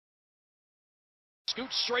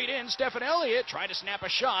Scoots straight in. Stephen Elliott tried to snap a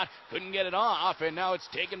shot. Couldn't get it off. And now it's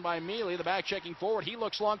taken by Mealy. The back checking forward. He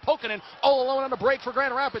looks long. Pulkkinen all alone on a break for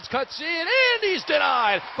Grand Rapids. Cuts in. And he's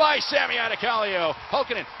denied by Sami Attakallio.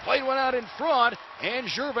 Pulkkinen played one out in front. And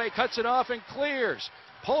Gervais cuts it off and clears.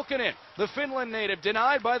 Pulkkinen, the Finland native,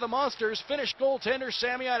 denied by the Monsters. Finnish goaltender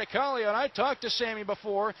Sami Attakallio. And I talked to Sami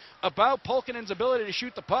before about Pulkkinen's ability to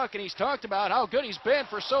shoot the puck, and he's talked about how good he's been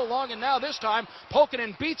for so long. And now this time,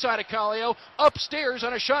 Pulkkinen beats Attakallio upstairs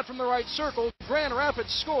on a shot from the right circle. Grand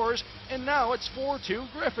Rapids scores, and now it's 4-2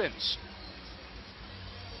 Griffins.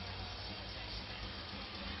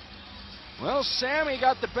 Well, Sami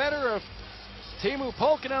got the better of Teemu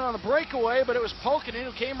Pulkkinen on the breakaway, but it was Pulkkinen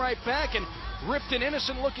who came right back and ripped an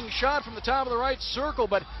innocent-looking shot from the top of the right circle,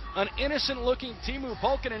 but an innocent-looking Teemu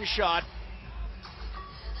Pulkkinen shot.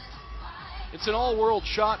 It's an all-world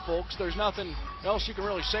shot, folks. There's nothing else you can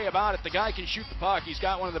really say about it. The guy can shoot the puck. He's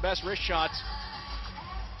got one of the best wrist shots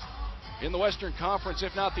in the Western Conference,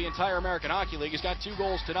 if not the entire American Hockey League. He's got 2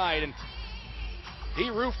 goals tonight, and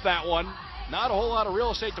he roofed that one. Not a whole lot of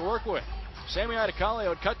real estate to work with. Sami Attakallio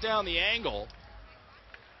had cut down the angle.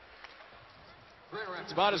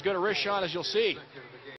 It's about as good a wrist shot as you'll see.